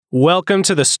Welcome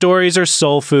to the Stories Are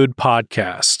Soul Food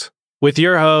podcast with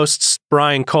your hosts,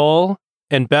 Brian Cole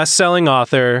and best-selling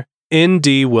author,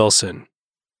 N.D. Wilson.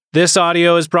 This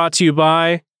audio is brought to you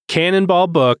by Cannonball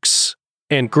Books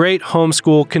and Great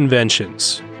Homeschool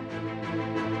Conventions.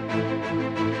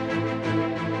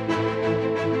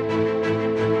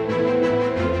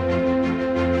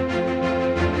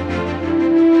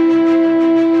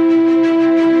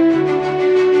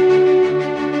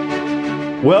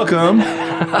 Welcome.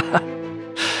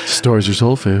 Stories Are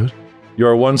Soul Food.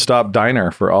 Your one-stop diner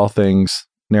for all things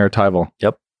narratival.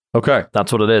 Yep. Okay.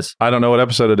 That's what it is. I don't know what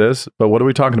episode it is, but what are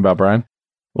we talking about, Brian?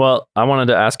 Well, I wanted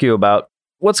to ask you about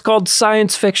what's called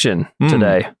science fiction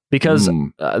today, because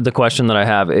the question that I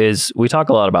have is, we talk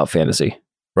a lot about fantasy.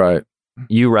 Right.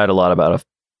 You write a lot about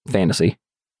a fantasy.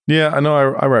 Yeah, I know.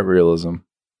 I write realism.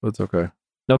 That's okay.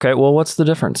 Okay. Well, what's the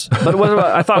difference? But what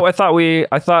about, I thought, Have we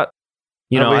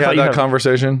had that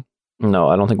conversation? No,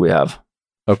 I don't think we have.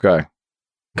 Okay.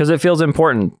 Because it feels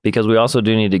important, because we also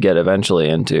do need to get eventually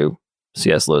into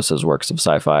C.S. Lewis's works of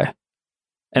sci-fi.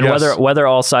 And Yes. whether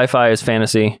all sci-fi is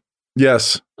fantasy,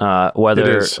 Yes. whether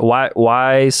It is.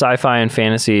 why sci-fi and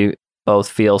fantasy both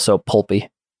feel so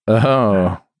pulpy.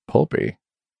 Oh, pulpy.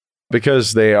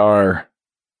 Because they are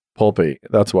pulpy.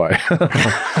 That's why.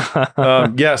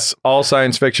 Yes, all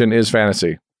science fiction is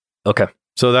fantasy. Okay.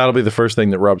 So that'll be the first thing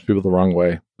that rubs people the wrong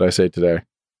way that I say today.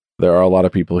 There are a lot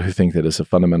of people who think that it's a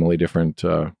fundamentally different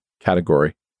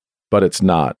category, but it's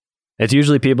not. It's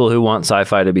usually people who want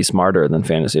sci-fi to be smarter than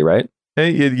fantasy, right? Hey,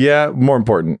 yeah, more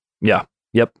important. Yeah.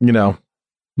 Yep. You know,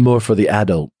 more for the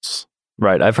adults.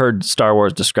 Right. I've heard Star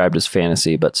Wars described as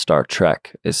fantasy, but Star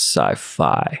Trek is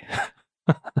sci-fi.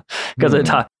 Because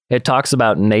it talks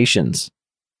about nations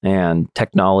and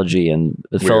technology and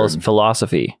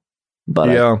philosophy. But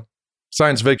yeah,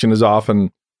 science fiction is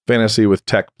often fantasy with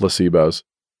tech placebos.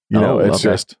 You know, it's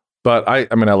okay. just, but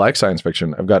I mean, I like science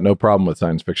fiction. I've got no problem with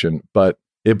science fiction, but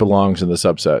it belongs in the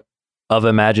subset. Of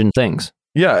imagined things.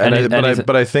 Yeah. And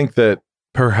But I think that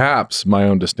perhaps my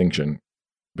own distinction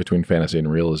between fantasy and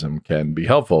realism can be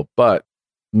helpful, but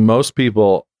most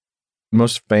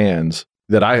fans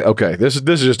that this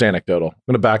is just anecdotal. I'm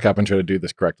going to back up and try to do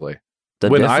this correctly.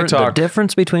 The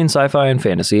difference between sci-fi and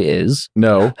fantasy is...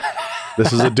 No,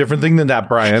 this is a different thing than that,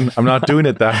 Brian. I'm not doing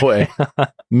it that way.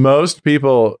 Most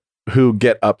people who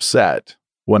get upset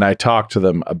when I talk to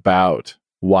them about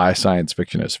why science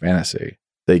fiction is fantasy,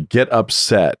 they get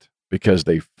upset because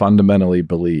they fundamentally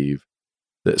believe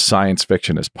that science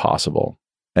fiction is possible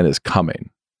and is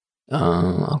coming,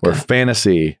 where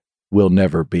fantasy will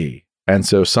never be. And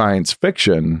so science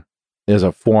fiction is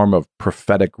a form of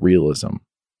prophetic realism.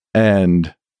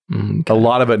 And a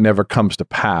lot of it never comes to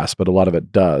pass, but a lot of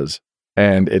it does.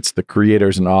 And it's the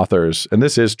creators and authors, and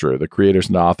this is true, the creators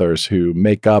and authors who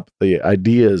make up the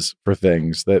ideas for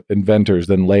things that inventors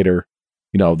then later,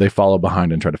 they follow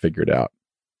behind and try to figure it out.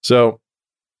 So,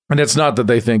 and it's not that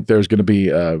they think there's going to be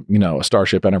a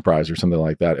Starship Enterprise or something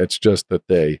like that. It's just that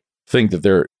they think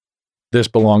that this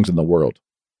belongs in the world.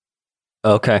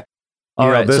 Okay. All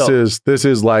right. This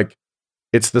is like,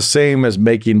 it's the same as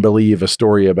making believe a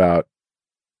story about,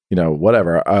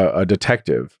 whatever, a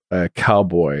detective, a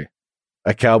cowboy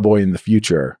in the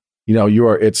future.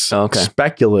 It's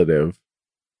speculative.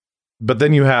 But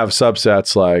then you have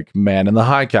subsets like Man in the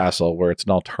High Castle, where it's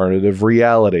an alternative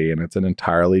reality and it's an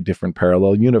entirely different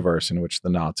parallel universe in which the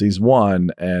Nazis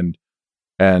won. And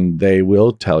they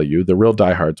will tell you, the real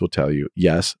diehards will tell you,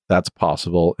 yes, that's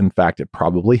possible. In fact, it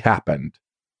probably happened.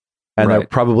 And there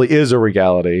probably is a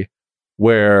reality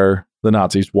where the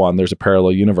Nazis won. There's a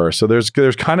parallel universe. So there's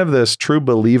kind of this true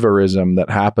believerism that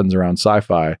happens around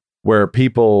sci-fi where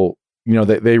people,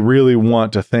 they really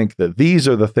want to think that these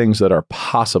are the things that are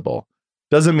possible.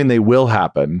 Doesn't mean they will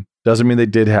happen. Doesn't mean they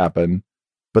did happen,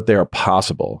 but they are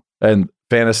possible. And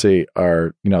fantasy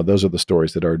are, those are the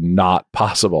stories that are not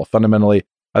possible. Fundamentally,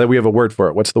 I think we have a word for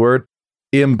it. What's the word?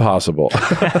 Impossible.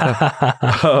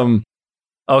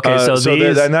 Okay,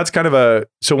 and that's kind of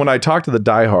so when I talk to the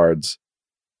diehards,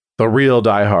 the real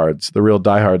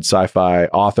diehard sci-fi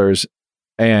authors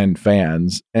and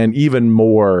fans, and even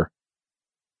more,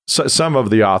 some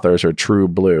of the authors are true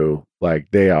blue,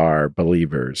 like they are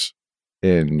believers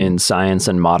in science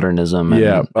and modernism.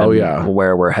 And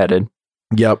where we're headed.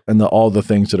 Yep, and all the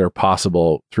things that are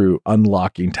possible through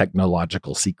unlocking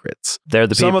technological secrets. They're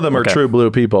the people. Some of them are true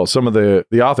blue people. Some of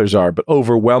the authors are, but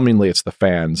overwhelmingly it's the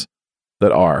fans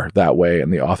that are that way,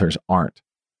 and the authors aren't.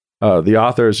 The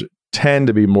authors tend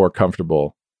to be more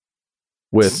comfortable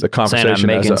with the conversation. Saying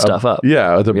I'm making stuff up.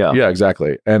 Yeah,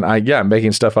 exactly. And I'm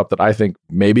making stuff up that I think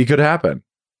maybe could happen,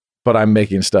 but I'm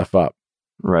making stuff up.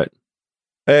 Right.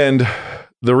 And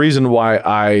the reason why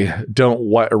I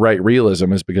don't write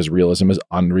realism is because realism is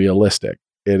unrealistic.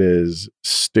 It is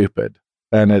stupid.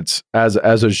 And it's as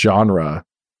a genre,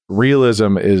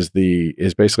 realism is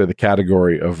basically the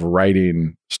category of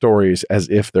writing stories as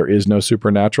if there is no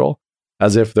supernatural,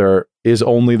 as if there is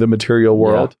only the material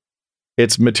world. Yeah.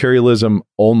 It's materialism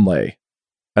only.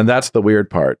 And that's the weird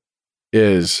part,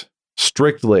 is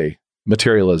strictly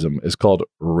materialism is called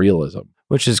realism.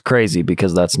 Which is crazy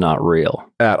because that's not real.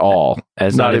 At all.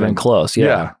 It's not even close.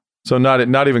 Yeah. So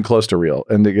not even close to real.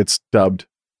 And it gets dubbed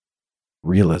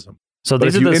realism. So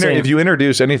these are the same. If you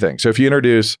introduce anything, so if you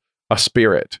introduce a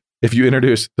spirit, if you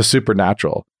introduce the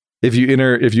supernatural, if you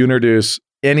introduce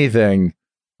anything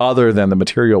other than the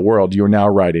material world, you're now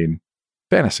writing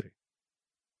fantasy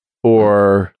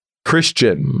or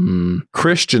Christian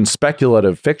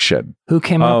speculative fiction. Who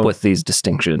came up with these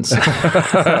distinctions?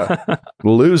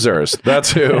 Losers.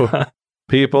 That's who.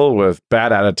 People with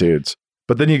bad attitudes.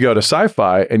 But then you go to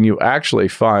sci-fi and you actually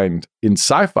find in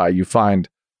sci-fi, you find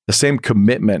the same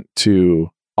commitment to,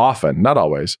 often, not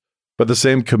always, but the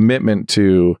same commitment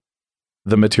to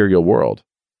the material world.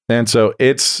 And so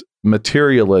it's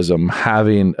materialism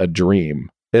having a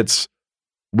dream. It's,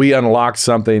 we unlocked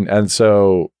something. And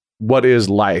so what is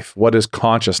life? What is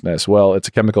consciousness? Well, it's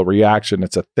a chemical reaction.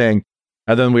 It's a thing.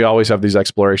 And then we always have these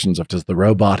explorations of, does the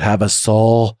robot have a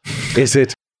soul? Is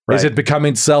it is it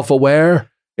becoming self-aware?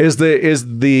 Is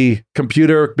the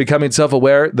computer becoming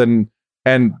self-aware? But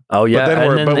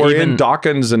we're in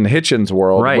Dawkins and Hitchens'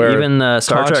 world. Right. Even the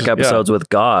Star Trek episodes with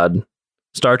God,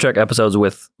 Star Trek episodes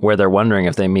where they're wondering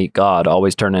if they meet God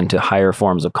always turn into higher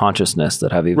forms of consciousness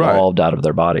that have evolved out of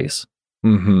their bodies.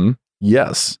 Mm-hmm.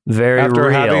 Yes. After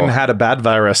real. Having had a bad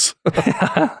virus.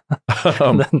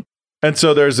 And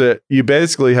so you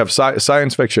basically have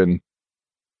science fiction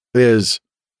is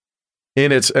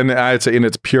in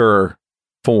its pure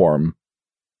form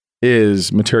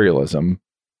is materialism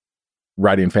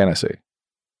writing fantasy.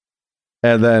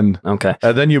 And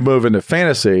then you move into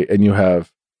fantasy and you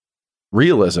have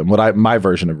realism, my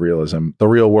version of realism, the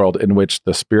real world in which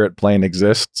the spirit plane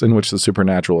exists, in which the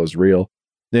supernatural is real,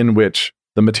 in which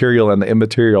the material and the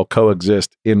immaterial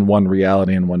coexist in one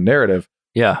reality and one narrative.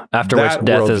 Yeah. After which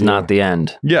death is not the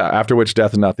end. Yeah. After which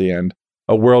death is not the end.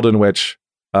 A world in which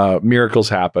miracles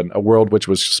happen, a world which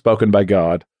was spoken by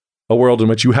God, a world in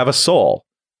which you have a soul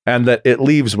and that it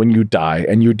leaves when you die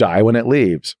and you die when it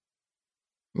leaves.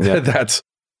 Yeah.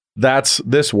 That's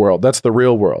this world. That's the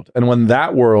real world. And when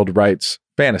that world writes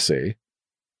fantasy,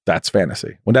 that's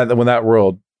fantasy. When that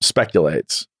world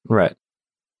speculates. Right.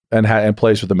 And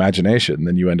plays with imagination,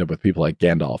 then you end up with people like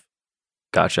Gandalf.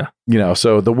 Gotcha.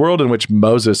 So the world in which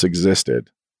Moses existed,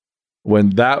 when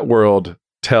that world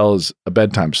tells a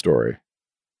bedtime story,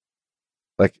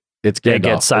 like it's Gandalf. It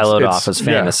gets siloed off as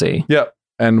fantasy. Yeah.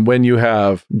 And when you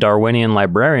have Darwinian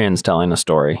librarians telling a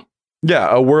story. Yeah.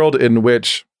 A world in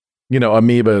which,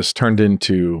 amoebas turned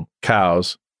into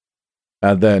cows,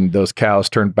 and then those cows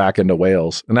turned back into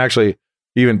whales. And actually,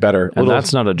 even better. And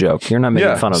that's not a joke. You're not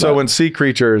making fun of that. So when sea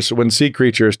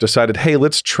creatures decided, hey,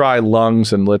 let's try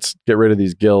lungs and let's get rid of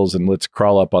these gills and let's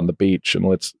crawl up on the beach and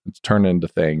let's turn into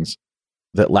things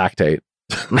that lactate.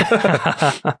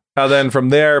 And then from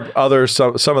there,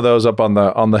 some of those up on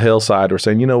the hillside were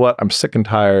saying, you know what? I'm sick and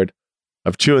tired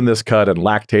of chewing this cud and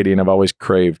lactating. I've always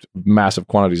craved massive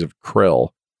quantities of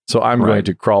krill. So I'm going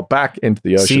to crawl back into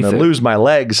the ocean and lose my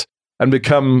legs and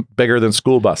become bigger than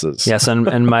school buses. Yes,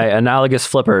 and my analogous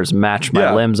flippers match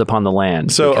my limbs upon the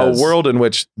land. So a world in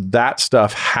which that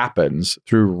stuff happens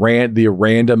through the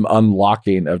random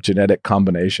unlocking of genetic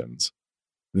combinations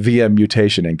via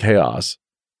mutation and chaos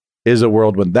is a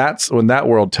world when that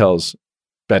world tells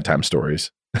bedtime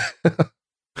stories.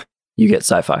 You get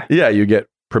sci-fi. Yeah, you get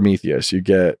Prometheus, you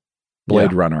get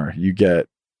Blade Runner, you get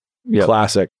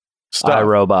classic stuff.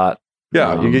 iRobot.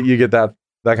 Yeah, you get that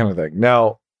kind of thing.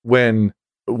 Now,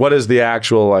 what is the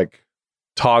actual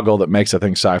toggle that makes a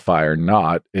thing sci-fi or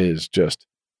not is just,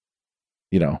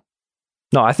 No,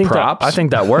 I think props. I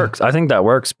think that works. I think that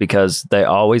works because they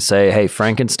always say, hey,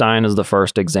 Frankenstein is the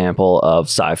first example of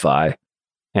sci-fi.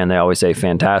 And they always say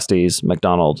Fantasties,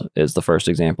 McDonald is the first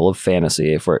example of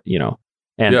fantasy.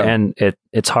 And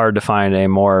it's hard to find a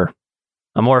more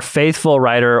faithful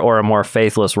writer or a more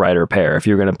faithless writer pair if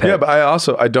you're going to pick. Yeah, but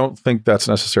I don't think that's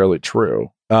necessarily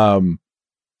true.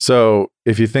 So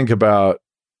if you think about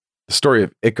the story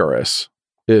of Icarus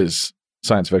is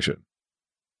science fiction.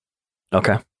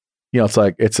 Okay. It's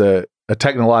like, it's a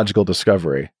technological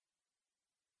discovery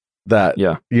that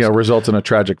results in a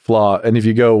tragic flaw. And if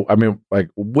you go, I mean, like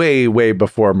way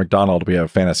before McDonald, we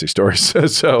have fantasy stories.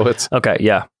 So it's okay.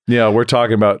 Yeah. We're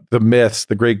talking about the myths,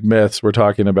 the Greek myths. We're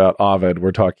talking about Ovid.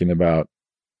 We're talking about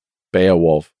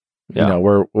Beowulf. Yeah.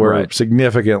 We're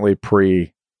significantly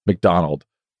pre McDonald.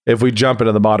 If we jump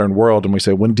into the modern world and we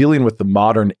say, when dealing with the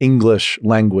modern English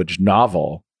language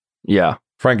novel,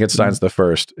 Frankenstein's the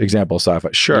first example of sci-fi.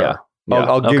 Sure.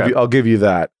 I'll give you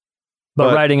that.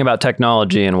 But writing about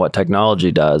technology and what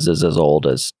technology does is as old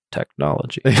as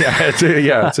technology.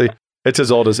 It's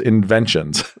as old as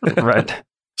inventions. Right.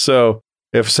 So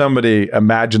if somebody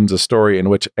imagines a story in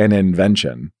which an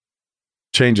invention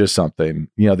changes something,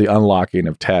 the unlocking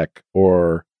of tech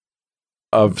or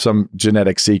of some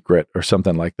genetic secret or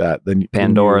something like that, then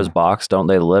Pandora's box, don't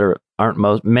they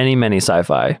many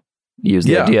sci-fi use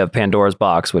the idea of Pandora's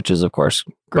box, which is of course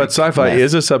Greek but sci-fi myth.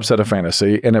 Is a subset of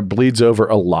fantasy, and it bleeds over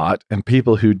a lot, and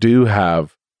people who do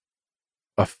have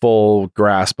a full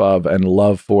grasp of and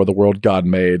love for the world God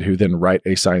made, who then write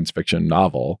a science fiction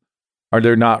novel,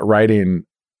 they're not writing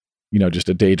just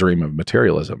a daydream of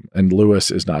materialism, and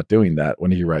Lewis is not doing that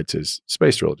when he writes his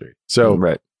space trilogy. So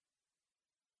right.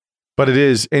 But it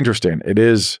is interesting. It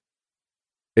is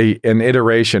an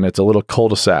iteration. It's a little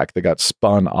cul-de-sac that got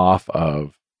spun off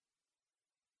of,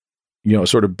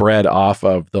 sort of bred off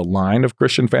of the line of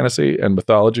Christian fantasy and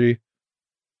mythology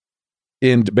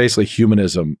into basically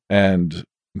humanism and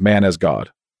man as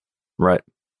God. Right.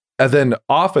 And then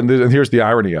often, and here's the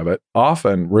irony of it,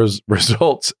 often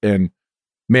results in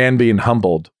man being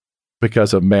humbled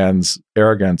because of man's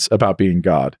arrogance about being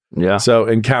God. Yeah. So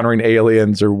encountering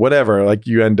aliens or whatever, like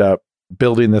you end up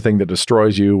building the thing that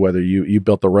destroys you, whether you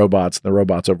built the robots and the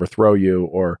robots overthrow you,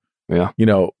 or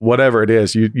whatever it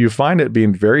is, you find it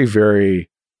being very, very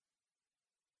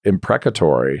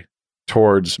imprecatory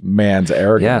towards man's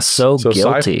arrogance. Yeah, so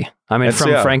guilty. I mean,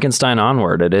 from Frankenstein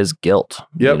onward, it is guilt.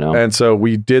 Yep. And so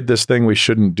we did this thing we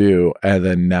shouldn't do, and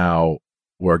then now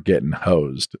we're getting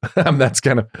hosed.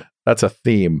 That's a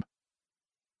theme.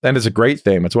 And it's a great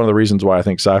theme. It's one of the reasons why I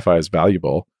think sci-fi is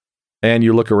valuable. And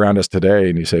you look around us today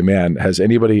and you say, man, has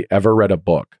anybody ever read a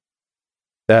book?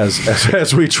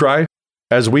 As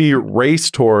we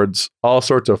race towards all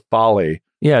sorts of folly,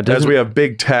 as we have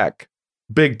big tech,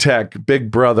 big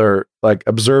brother, like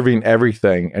observing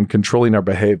everything and controlling our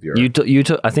behavior.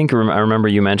 I think I remember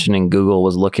you mentioning Google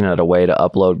was looking at a way to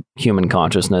upload human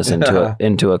consciousness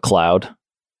into a cloud.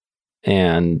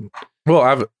 And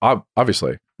well,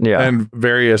 obviously. Yeah. And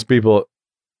various people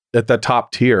at the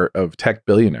top tier of tech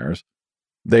billionaires,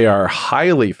 they are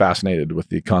highly fascinated with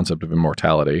the concept of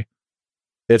immortality.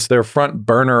 It's their front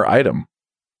burner item.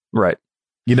 Right.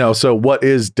 So what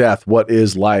is death? What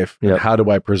is life? And how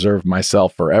do I preserve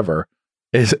myself forever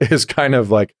is kind of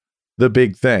like the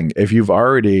big thing. If you've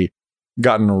already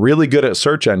gotten really good at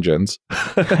search engines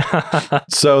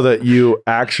so that you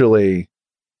actually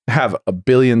have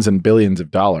billions and billions of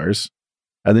dollars,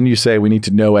 and then you say, we need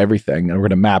to know everything, and we're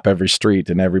going to map every street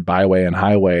and every byway and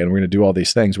highway, and we're going to do all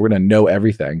these things. We're going to know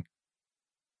everything.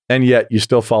 And yet you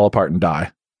still fall apart and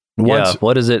die.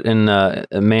 What is it in a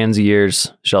man's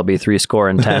years shall be 70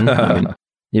 and 10? I mean,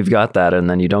 you've got that, and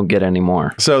then you don't get any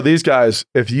more. So these guys,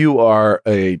 if you are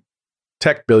a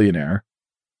tech billionaire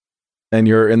and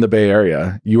you're in the Bay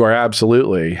Area, you are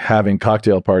absolutely having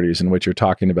cocktail parties in which you're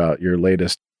talking about your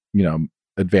latest,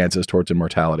 advances towards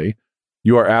immortality.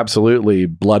 You are absolutely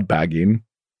blood bagging,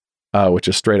 which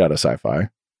is straight out of sci-fi.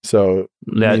 So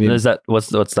is that what's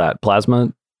that?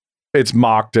 Plasma? It's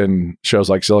mocked in shows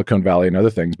like Silicon Valley and other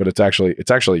things, but it's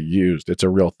actually used. It's a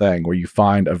real thing where you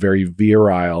find a very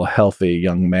virile, healthy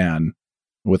young man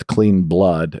with clean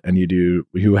blood, and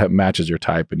who matches your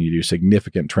type, and you do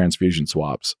significant transfusion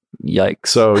swaps. Yikes!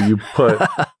 So you put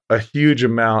a huge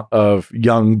amount of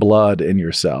young blood in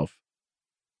yourself,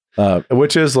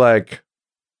 which is like,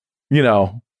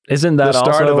 isn't that the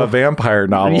start also of a vampire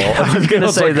novel? Yeah, I was going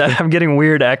to say that I'm getting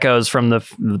weird echoes from the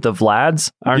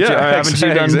Vlads. Haven't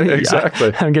you done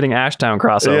exactly? I'm getting Ashtown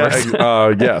crossovers.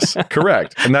 Yeah, yes,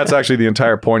 correct. And that's actually the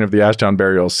entire point of the Ashtown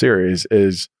Burials series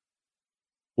is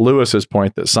Lewis's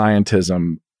point that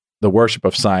scientism, the worship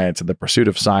of science and the pursuit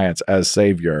of science as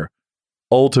savior,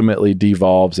 ultimately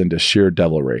devolves into sheer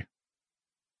devilry.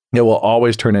 It will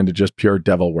always turn into just pure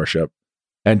devil worship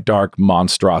and dark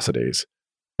monstrosities.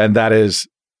 And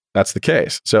that's the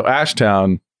case. So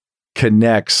Ashtown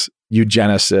connects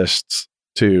eugenicists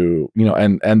to,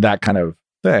 and that kind of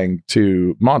thing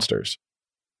to monsters,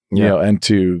 and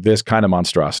to this kind of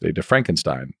monstrosity, to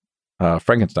Frankenstein,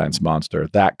 Frankenstein's monster,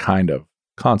 that kind of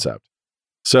concept.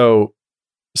 So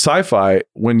sci-fi,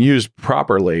 when used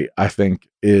properly, I think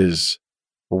is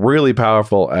really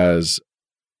powerful as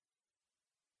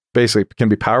basically can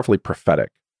be powerfully prophetic.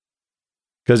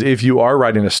 Because if you are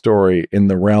writing a story in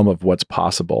the realm of what's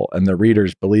possible, and the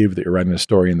readers believe that you're writing a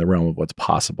story in the realm of what's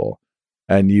possible,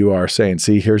 and you are saying,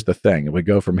 see, here's the thing. If we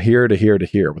go from here to here to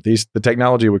here with the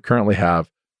technology we currently have,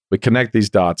 we connect these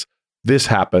dots, this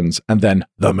happens, and then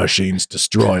the machines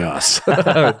destroy us.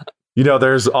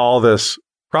 There's all this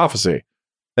prophecy.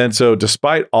 And so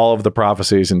despite all of the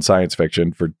prophecies in science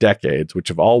fiction for decades, which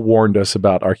have all warned us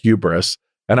about our hubris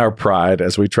and our pride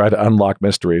as we try to unlock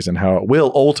mysteries and how it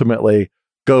will ultimately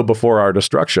go before our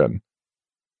destruction,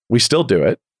 we still do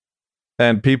it.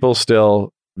 And people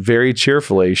still very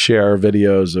cheerfully share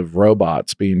videos of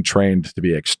robots being trained to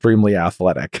be extremely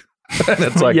athletic. And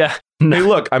it's like, hey,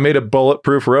 look, I made a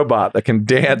bulletproof robot that can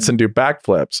dance and do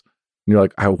backflips. And you're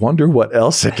like, I wonder what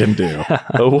else it can do.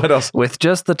 What else? With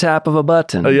just the tap of a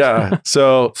button. Yeah.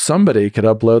 So somebody could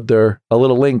upload a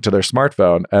little link to their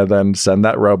smartphone and then send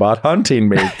that robot hunting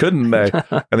me, couldn't they?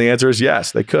 And the answer is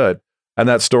yes, they could. And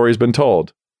that story's been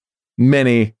told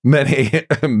many, many,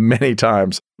 many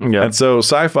times. Yeah. And so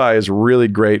sci-fi is really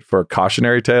great for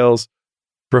cautionary tales,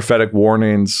 prophetic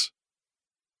warnings.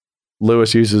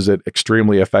 Lewis uses it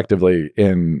extremely effectively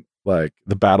in like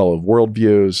the battle of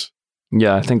worldviews.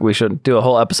 Yeah, I think we should do a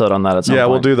whole episode on that at some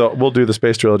point. We'll do the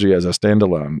space trilogy as a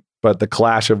standalone. But the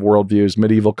clash of worldviews,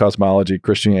 medieval cosmology,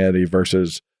 Christianity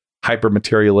versus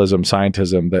hypermaterialism,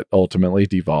 scientism that ultimately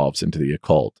devolves into the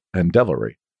occult and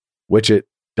devilry, which it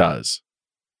does.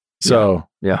 So,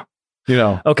 yeah.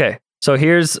 Okay. So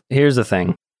here's the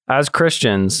thing. As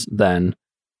Christians, then,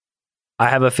 I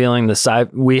have a feeling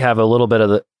we have a little bit of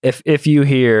the, if you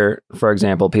hear, for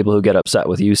example, people who get upset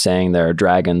with you saying there are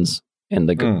dragons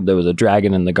there was a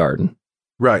dragon in the garden.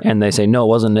 Right. And they say, no, it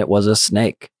wasn't. It was a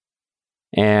snake.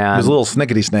 And it was a little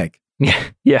snickety snake.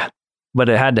 Yeah. But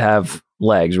it had to have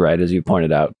legs, right? As you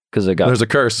pointed out, there's a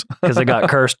curse because it got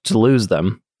cursed to lose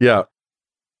them. Yeah.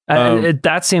 And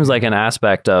that seems like an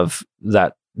aspect of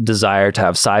that desire to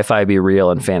have sci-fi be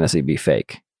real and fantasy be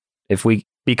fake.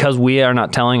 Because we are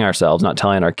not telling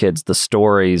our kids the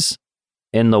stories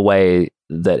in the way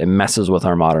that it messes with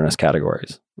our modernist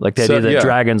categories. Like the idea that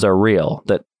dragons are real,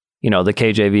 that, the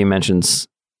KJV mentions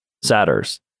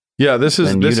satyrs. Yeah, this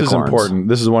is important.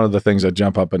 This is one of the things I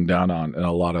jump up and down on in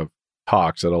a lot of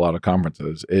talks at a lot of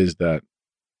conferences, is that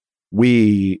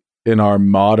we, in our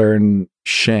modern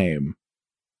shame,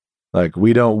 like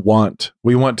we want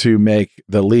to make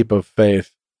the leap of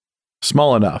faith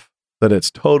small enough that it's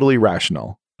totally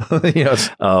rational. Yes.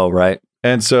 Oh, right.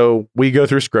 And so we go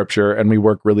through scripture and we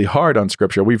work really hard on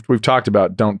scripture. We've talked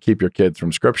about don't keep your kids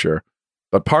from scripture,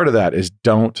 but part of that is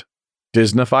don't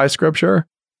Disneyfy scripture,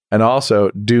 and also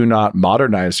do not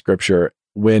modernize scripture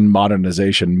when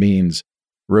modernization means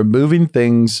removing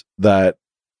things that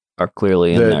are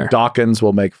clearly in there. Dawkins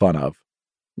will make fun of.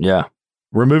 Yeah.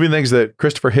 Removing things that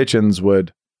Christopher Hitchens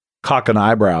would cock an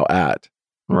eyebrow at.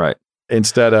 Right.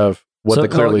 Instead of what they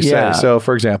clearly say. So,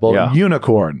 for example,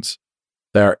 unicorns.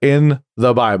 They're in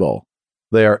the Bible.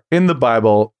 They are in the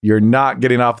Bible. You're not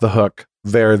getting off the hook.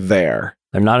 They're there.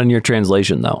 They're not in your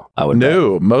translation, though.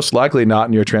 Most likely not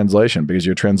in your translation, because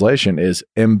your translation is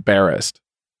embarrassed.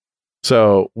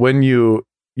 So when you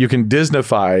can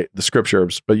Disneyfy the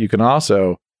scriptures, but you can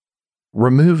also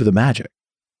remove the magic.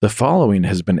 The following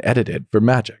has been edited for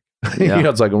magic. Yeah.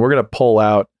 It's like, and we're going to pull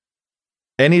out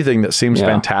anything that seems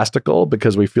fantastical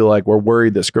because we feel like we're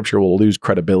worried that scripture will lose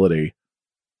credibility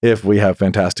if we have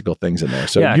fantastical things in there.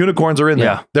 So unicorns are in there.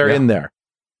 Yeah. They're in there.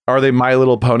 Are they My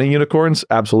Little Pony unicorns?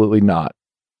 Absolutely not.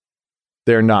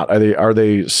 They're not. Are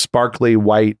they sparkly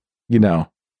white,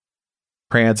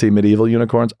 prancy medieval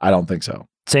unicorns? I don't think so.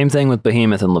 Same thing with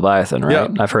Behemoth and Leviathan, right?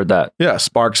 Yeah. I've heard that. Yeah,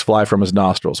 sparks fly from his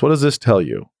nostrils. What does this tell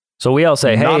you? So we all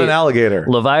say, hey, not an alligator.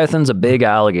 Leviathan's a big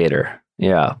alligator.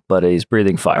 Yeah, but he's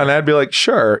breathing fire. And I'd be like,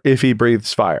 sure, if he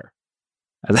breathes fire.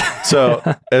 So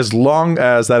as long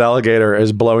as that alligator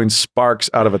is blowing sparks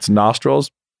out of its nostrils,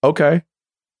 okay,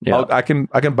 I can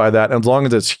buy that. And as long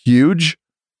as it's huge,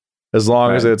 as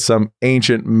long as it's some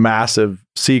ancient, massive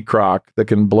sea croc that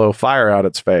can blow fire out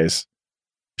its face,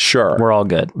 sure, we're all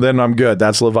good. Then I'm good.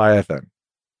 That's Leviathan,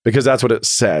 because that's what it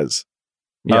says.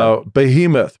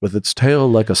 Behemoth with its tail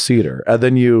like a cedar, and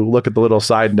then you look at the little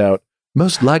side note.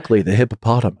 Most likely the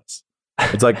hippopotamus.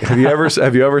 It's like, have you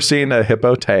ever seen a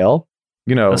hippo tail?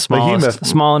 Behemoth.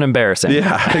 Small and embarrassing.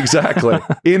 Yeah, exactly.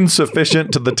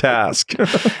 Insufficient to the task.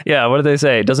 Yeah, what do they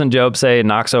say? Doesn't Job say it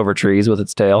knocks over trees with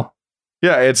its tail?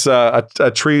 Yeah, it's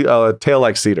a tree, a tail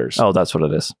like cedars. Oh, that's what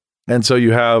it is. And so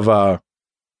you have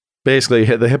basically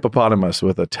the hippopotamus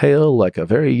with a tail like a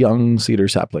very young cedar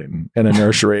sapling in a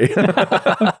nursery.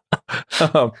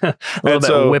 A little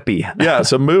bit whippy. Yeah,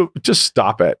 so just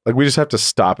stop it. Like we just have to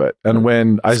stop it. And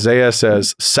when Isaiah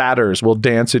says satyrs will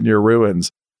dance in your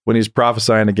ruins, when he's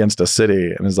prophesying against a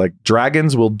city and is like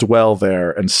dragons will dwell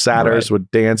there and satyrs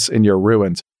would dance in your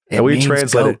ruins. And we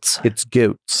translate it's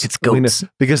goats. It's goats.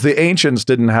 Because the ancients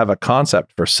didn't have a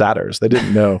concept for satyrs. They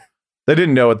didn't know. They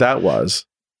didn't know what that was.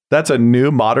 That's a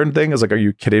new modern thing. It's like, are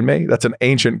you kidding me? That's an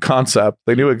ancient concept.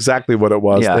 They knew exactly what it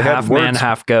was. Yeah, they half had words, man,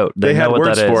 half goat. They had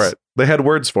words for it. They had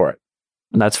words for it.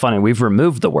 And that's funny. We've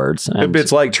removed the words. And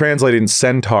it's like translating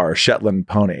centaur, Shetland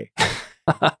pony.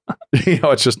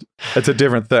 It's a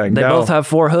different thing. They both have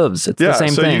 4 hooves. It's the same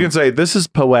thing. So you can say this is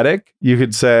poetic. You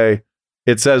could say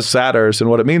it says satyrs, and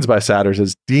what it means by satyrs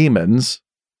is demons.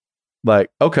 Like,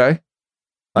 okay.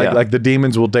 Like the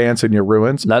demons will dance in your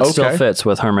ruins. That still fits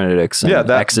with hermeneutics and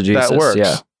exegesis. That works.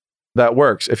 Yeah. That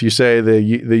works. If you say the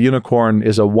unicorn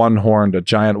is a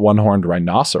giant one-horned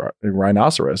rhinoceros,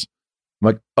 I'm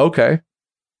like, okay.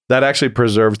 That actually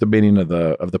preserves the meaning of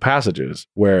the passages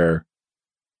where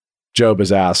Job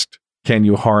is asked, can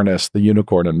you harness the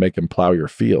unicorn and make him plow your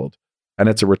field? And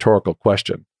it's a rhetorical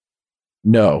question.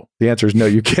 No. The answer is no,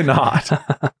 you cannot.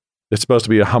 It's supposed to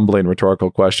be a humbling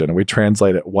rhetorical question. And we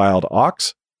translate it wild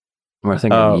ox. We're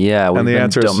thinking, we've and the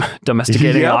answer is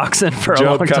domesticating oxen for a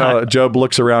long time. Job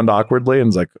looks around awkwardly and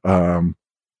is like,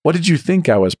 what did you think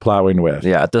I was plowing with?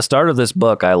 Yeah, at the start of this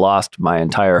book, I lost my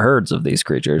entire herds of these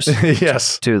creatures.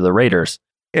 Yes. To the raiders.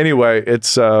 Anyway,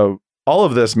 it's all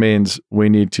of this means we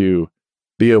need to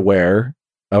be aware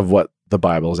of what the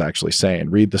Bible is actually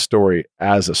saying. Read the story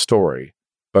as a story,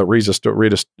 but read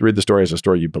the story as a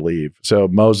story you believe. So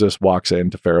Moses walks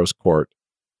into Pharaoh's court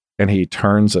and he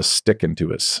turns a stick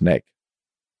into a snake.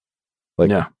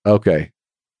 Okay,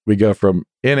 we go from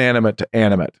inanimate to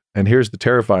animate. And here's the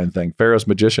terrifying thing. Pharaoh's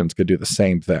magicians could do the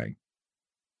same thing.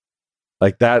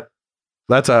 Like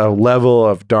that's a level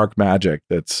of dark magic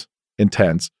that's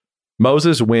intense.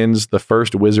 Moses wins the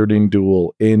first wizarding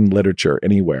duel in literature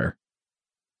anywhere.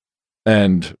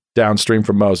 And downstream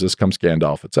from Moses comes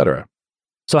Gandalf, etc.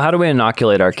 So how do we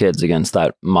inoculate our kids against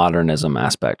that modernism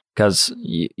aspect? Because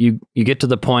you get to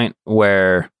the point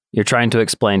where you're trying to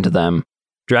explain to them,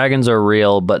 dragons are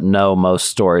real, but no, most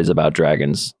stories about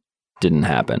dragons didn't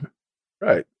happen.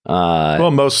 Right.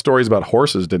 Well, most stories about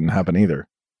horses didn't happen either.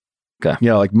 Okay.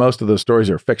 Yeah, like most of those stories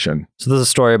are fiction. So this is a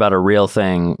story about a real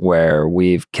thing where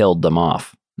we've killed them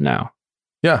off now.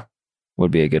 Yeah.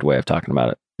 Would be a good way of talking about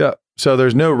it. Yeah. So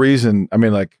there's no reason. I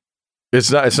mean, like,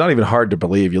 it's not even hard to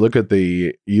believe. You look at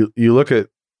you look at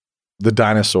the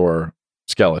dinosaur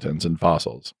skeletons and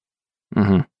fossils,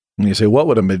 and you say, what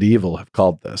would a medieval have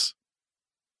called this?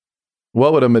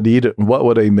 What would a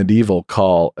medieval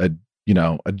call a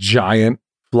giant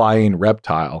flying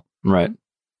reptile? Right.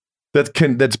 That's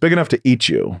big enough to eat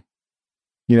you.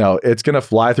 It's going to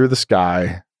fly through the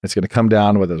sky. It's going to come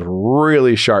down with a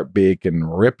really sharp beak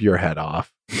and rip your head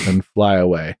off and fly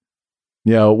away.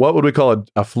 What would we call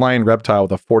a flying reptile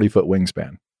with a 40-foot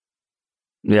wingspan?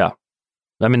 Yeah.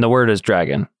 I mean, the word is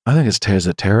dragon. I think is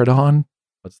it pterodon?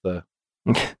 What's the...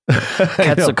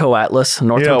 Quetzalcoatlus,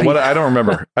 Northrop. I don't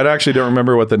remember. I actually don't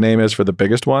remember what the name is for the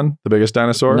biggest one, the biggest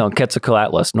dinosaur. No,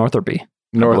 Quetzalcoatlus, Northrop.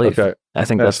 Okay. I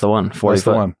think that's the one. 40 that's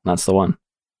foot. The one. That's the one.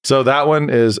 So that one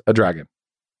is a dragon.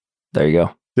 There you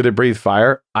go. Did it breathe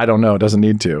fire? I don't know. It doesn't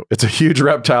need to. It's a huge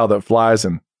reptile that flies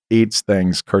and eats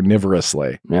things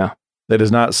carnivorously. Yeah. That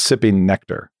is not sipping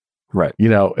nectar. Right.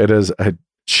 It is a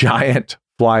giant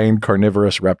flying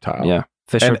carnivorous reptile. Yeah.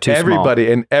 Fish and are too small.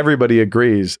 Everybody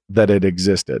agrees that it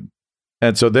existed.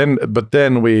 And so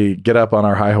then we get up on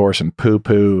our high horse and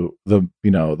poo-poo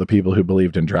the people who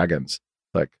believed in dragons.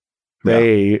 Like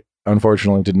they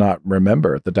unfortunately did not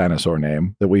remember the dinosaur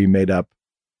name that we made up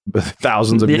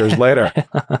thousands of years later.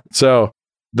 So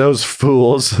those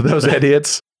fools, those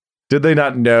idiots, did they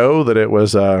not know that it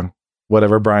was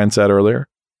whatever Brian said earlier?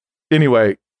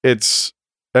 Anyway,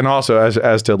 and also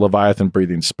as to Leviathan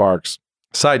breathing sparks,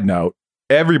 side note,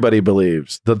 everybody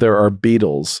believes that there are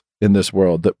beetles in this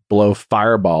world that blow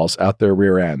fireballs out their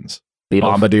rear ends.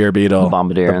 Bombardier beetle. The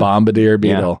bombardier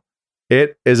beetle. Yeah.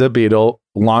 It is a beetle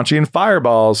launching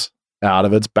fireballs out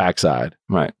of its backside.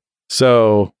 Right.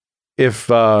 So if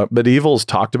medievals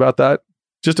talked about that,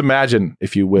 just imagine,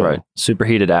 if you will. Right.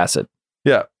 Superheated acid.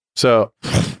 Yeah. So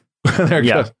there it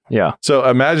goes. Yeah. So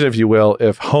imagine, if you will,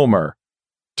 if Homer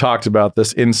talked about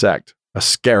this insect, a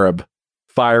scarab,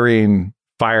 firing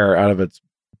fire out of its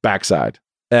backside.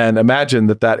 And imagine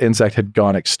that insect had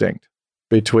gone extinct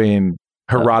between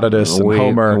Herodotus and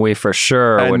Homer. We for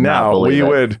sure would not believe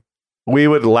it. We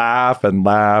would laugh and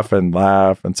laugh and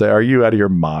laugh and say, are you out of your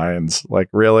minds? Like,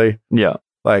 really? Yeah.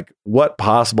 Like, what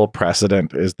possible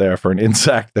precedent is there for an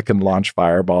insect that can launch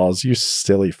fireballs? You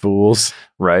silly fools.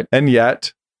 Right. And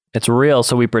yet, it's real,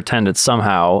 so we pretend it's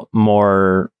somehow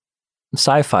more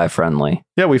sci-fi friendly.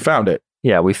 yeah, we found it.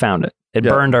 Yeah, we found it. It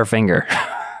burned our finger.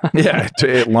 Yeah,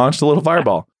 it launched a little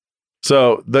fireball.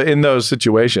 So in those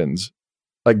situations,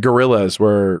 like gorillas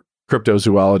were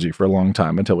cryptozoology for a long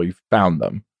time until we found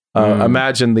them.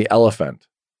 Imagine the elephant.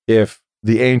 If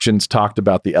the ancients talked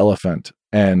about the elephant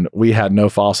and we had no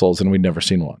fossils and we'd never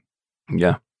seen one.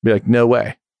 Yeah. Be like, no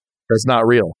way. That's not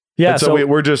real. Yeah. And so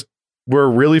we're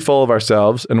really full of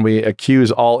ourselves and we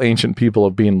accuse all ancient people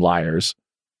of being liars.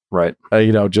 Right.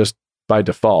 Just by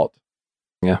default.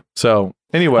 Yeah. So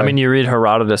anyway. I mean, you read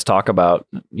Herodotus talk about,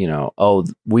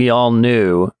 we all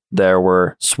knew there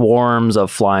were swarms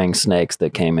of flying snakes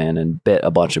that came in and bit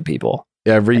a bunch of people.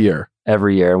 Every year.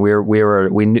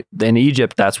 We knew, in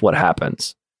Egypt, that's what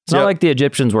happens. It's not like the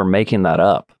Egyptians were making that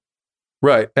up.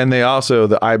 Right. And they also,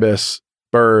 the ibis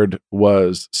bird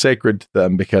was sacred to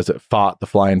them because it fought the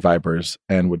flying vipers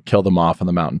and would kill them off on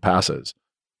the mountain passes.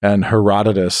 And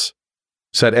Herodotus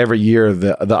said every year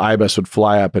the ibis would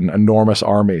fly up in enormous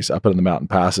armies up into the mountain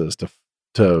passes to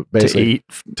basically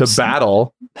to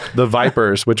battle the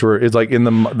vipers, which is like in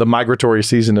the migratory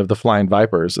season of the flying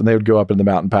vipers, and they would go up in the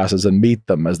mountain passes and meet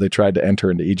them as they tried to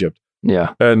enter into Egypt.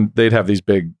 Yeah, and they'd have these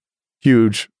big,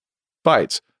 huge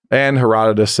fights. And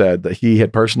Herodotus said that he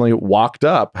had personally walked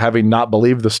up, having not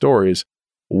believed the stories,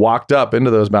 walked up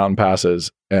into those mountain passes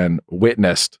and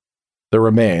witnessed the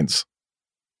remains.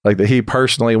 Like that he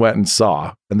personally went and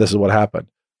saw, and this is what happened.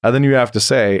 And then you have to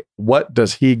say, what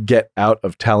does he get out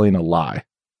of telling a lie?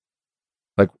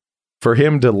 Like for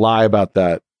him to lie about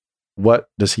that, what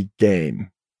does he gain?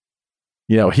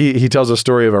 He tells a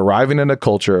story of arriving in a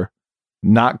culture,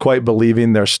 not quite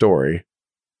believing their story,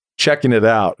 checking it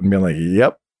out and being like,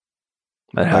 yep.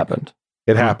 That happened.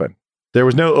 It happened. There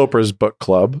was no Oprah's book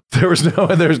club. There was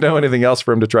no anything else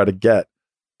for him to try to get.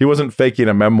 He wasn't faking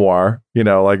a memoir,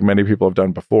 like many people have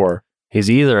done before. He's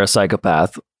either a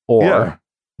psychopath or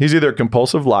he's either a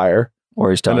compulsive liar or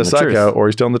he's telling the truth. Or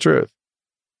he's telling the truth.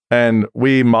 And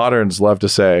we moderns love to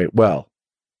say, well,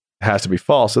 it has to be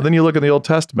false. And then you look in the Old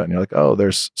Testament and you're like, oh,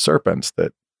 there's serpents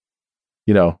that,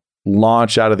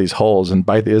 launch out of these holes and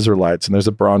bite the Israelites. And there's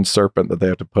a bronze serpent that they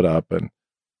have to put up. And,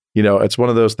 it's one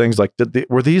of those things like,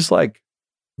 were these like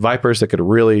vipers that could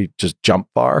really just jump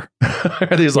far?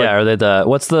 Are these like, are they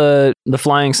what's the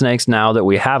flying snakes now that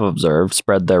we have observed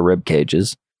spread their rib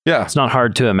cages? Yeah. It's not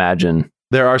hard to imagine.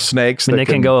 There are snakes. They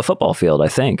can go a football field, I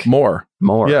think. More.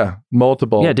 Yeah.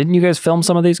 Multiple. Yeah. Didn't you guys film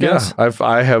some of these guys? Yeah.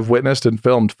 I have witnessed and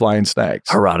filmed flying snakes.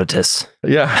 Herodotus.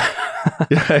 Yeah.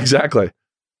 Yeah, exactly.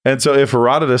 And so if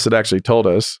Herodotus had actually told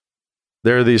us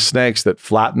there are these snakes that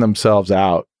flatten themselves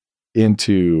out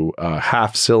into a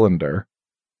half cylinder,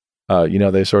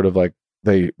 they sort of like,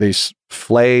 they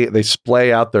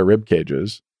splay out their rib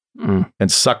cages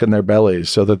and suck in their bellies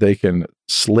so that they can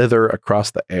slither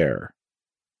across the air.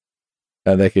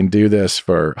 And they can do this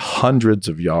for hundreds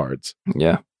of yards.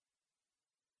 Yeah.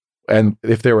 And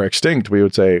if they were extinct, we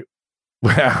would say,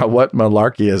 wow, what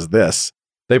malarkey is this?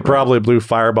 They probably blew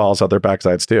fireballs out their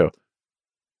backsides too.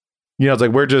 It's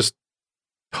like we're just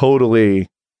totally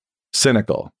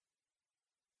cynical.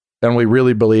 And we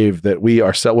really believe that we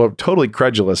are totally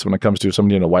credulous when it comes to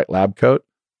somebody in a white lab coat.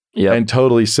 Yeah. And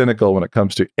totally cynical when it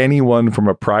comes to anyone from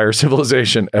a prior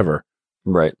civilization ever.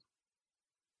 Right.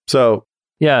 So,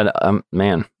 yeah,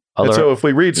 man. And so if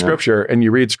we read scripture and you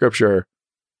read scripture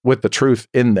with the truth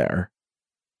in there,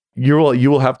 you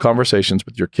will have conversations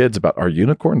with your kids about, are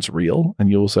unicorns real?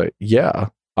 And you will say, yeah,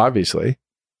 obviously.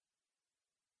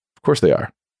 Of course they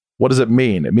are. What does it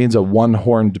mean? It means a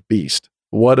one-horned beast.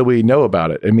 What do we know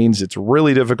about it? It means it's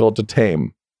really difficult to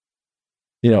tame.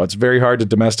 It's very hard to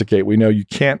domesticate. We know you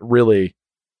can't really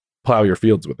plow your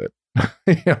fields with it.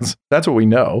 That's what we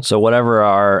know. So whatever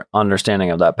our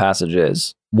understanding of that passage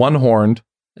is, one-horned,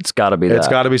 it's got to be that. It's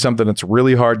got to be something that's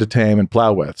really hard to tame and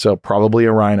plow with. So probably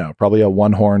a rhino, probably a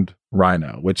one-horned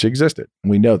rhino, which existed.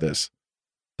 And we know this.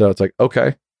 So it's like,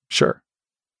 okay, sure.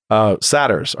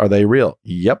 Satyrs, are they real?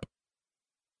 Yep.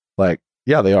 Like,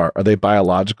 yeah, they are. Are they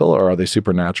biological or are they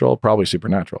supernatural? Probably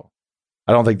supernatural.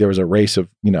 I don't think there was a race of,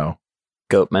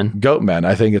 goatmen.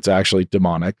 I think it's actually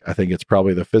demonic. I think it's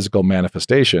probably the physical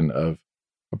manifestation of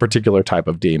a particular type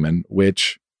of demon,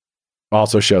 which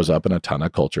also shows up in a ton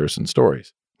of cultures and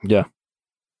stories. Yeah.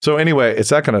 So anyway, it's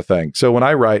that kind of thing. So when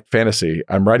I write fantasy,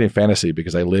 I'm writing fantasy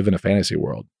because I live in a fantasy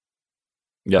world.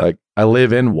 Yeah. Like I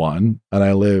live in one and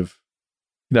I live,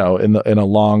 in a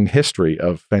long history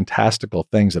of fantastical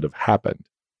things that have happened.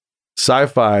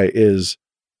 Sci-fi is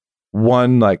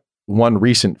one one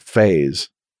recent phase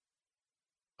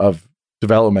of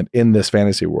development in this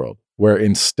fantasy world, where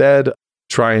instead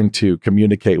trying to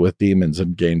communicate with demons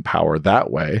and gain power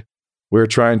that way, we're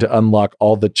trying to unlock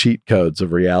all the cheat codes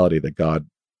of reality that God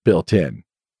built in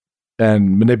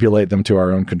and manipulate them to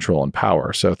our own control and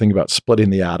power. So think about splitting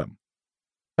the atom.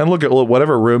 And look at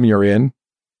whatever room you're in,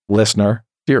 listener,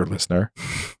 dear listener,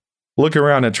 look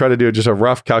around and try to do just a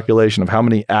rough calculation of how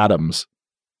many atoms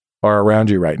are around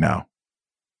you right now.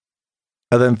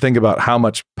 And then think about how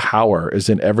much power is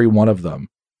in every one of them.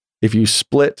 If you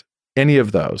split any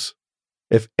of those,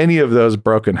 if any of those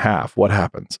broke in half, what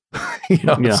happens?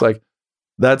 It's like,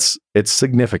 it's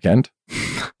significant.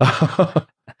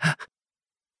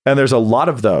 And there's a lot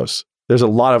of those. There's a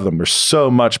lot of them. There's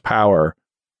so much power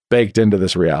baked into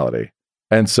this reality.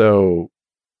 And so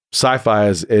sci-fi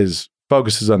is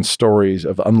focuses on stories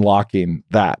of unlocking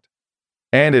that.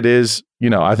 And it is,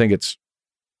 I think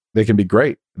they can be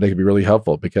great. They can be really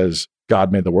helpful because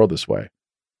God made the world this way.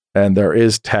 And there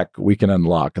is tech we can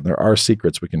unlock, and there are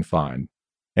secrets we can find.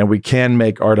 And we can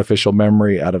make artificial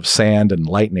memory out of sand and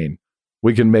lightning.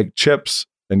 We can make chips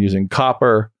and using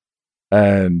copper,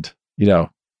 and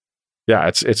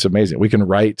it's amazing. We can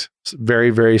write very,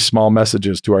 very small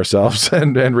messages to ourselves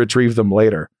and retrieve them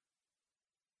later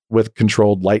with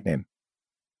controlled lightning.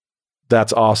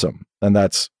 That's awesome. And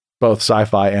that's both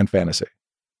sci-fi and fantasy.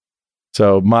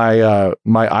 So my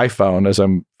iPhone, as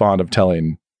I'm fond of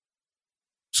telling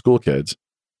school kids,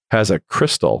 has a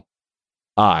crystal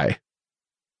eye.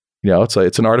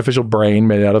 It's an artificial brain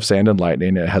made out of sand and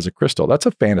lightning. It has a crystal. That's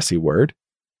a fantasy word.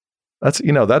 That's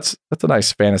a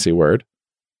nice fantasy word.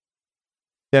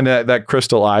 And that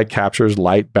crystal eye captures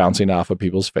light bouncing off of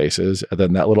people's faces. And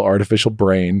then that little artificial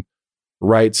brain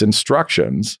writes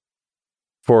instructions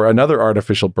for another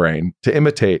artificial brain to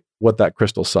imitate what that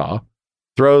crystal saw,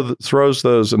 throws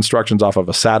those instructions off of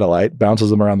a satellite, bounces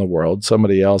them around the world.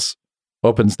 Somebody else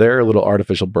opens their little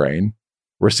artificial brain,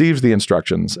 receives the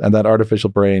instructions, and that artificial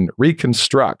brain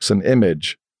reconstructs an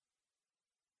image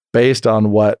based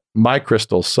on what my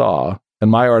crystal saw and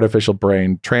my artificial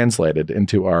brain translated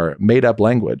into our made-up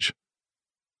language.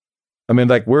 I mean,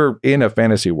 we're in a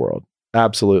fantasy world,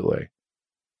 absolutely.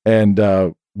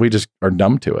 And we just are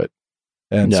numb to it.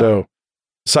 And so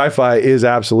sci-fi is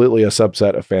absolutely a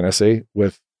subset of fantasy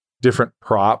with different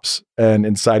props and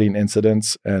inciting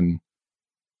incidents, and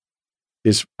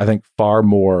is, I think, far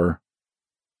more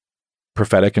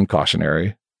prophetic and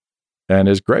cautionary, and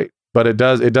is great. But it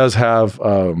does have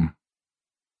a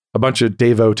bunch of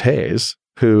devotees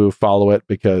who follow it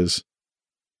because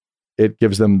it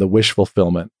gives them the wish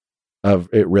fulfillment of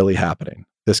it really happening.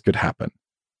 This could happen.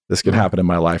 This could happen in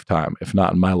my lifetime. If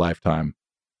not in my lifetime,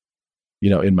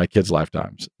 in my kids'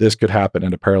 lifetimes. This could happen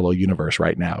in a parallel universe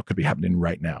right now. It could be happening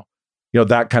right now.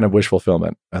 That kind of wish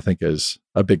fulfillment, I think, is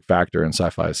a big factor in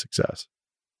sci-fi's success.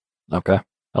 Okay.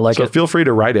 I like it. So feel free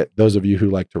to write it, those of you who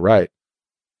like to write,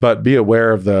 but be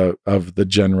aware of the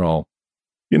general,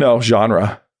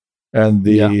 genre and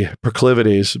the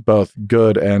proclivities, both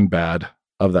good and bad,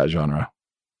 of that genre.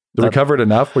 Did we cover it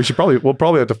enough? We'll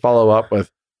probably have to follow up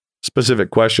with specific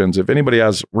questions. If anybody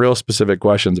has real specific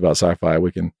questions about sci-fi,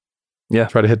 we can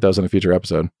try to hit those in a future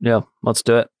episode. Yeah, let's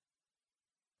do it.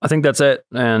 I think that's it.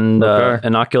 And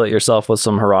inoculate yourself with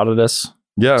some Herodotus.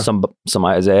 Yeah. Some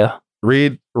Isaiah.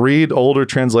 Read older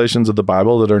translations of the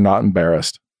Bible that are not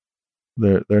embarrassed.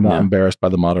 They're not embarrassed by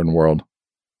the modern world.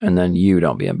 And then you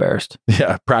don't be embarrassed.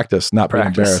 Yeah, practice not being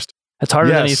embarrassed. It's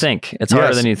harder than you think. It's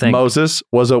harder than you think. Moses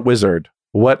was a wizard.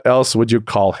 What else would you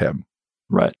call him?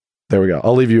 Right. There we go.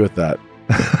 I'll leave you with that.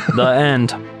 The end.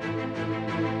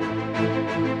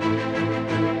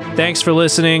 Thanks for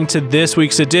listening to this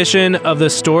week's edition of the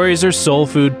Stories Are Soul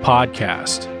Food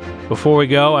podcast. Before we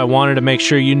go, I wanted to make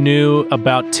sure you knew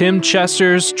about Tim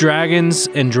Chester's Dragons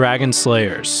and Dragon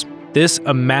Slayers. This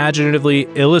imaginatively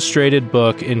illustrated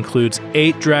book includes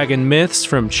 8 dragon myths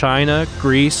from China,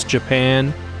 Greece,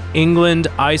 Japan, England,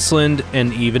 Iceland,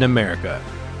 and even America,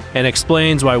 and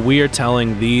explains why we are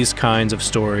telling these kinds of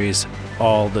stories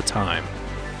all the time.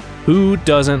 Who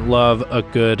doesn't love a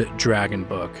good dragon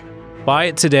book? Buy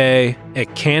it today at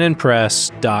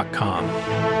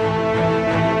canonpress.com.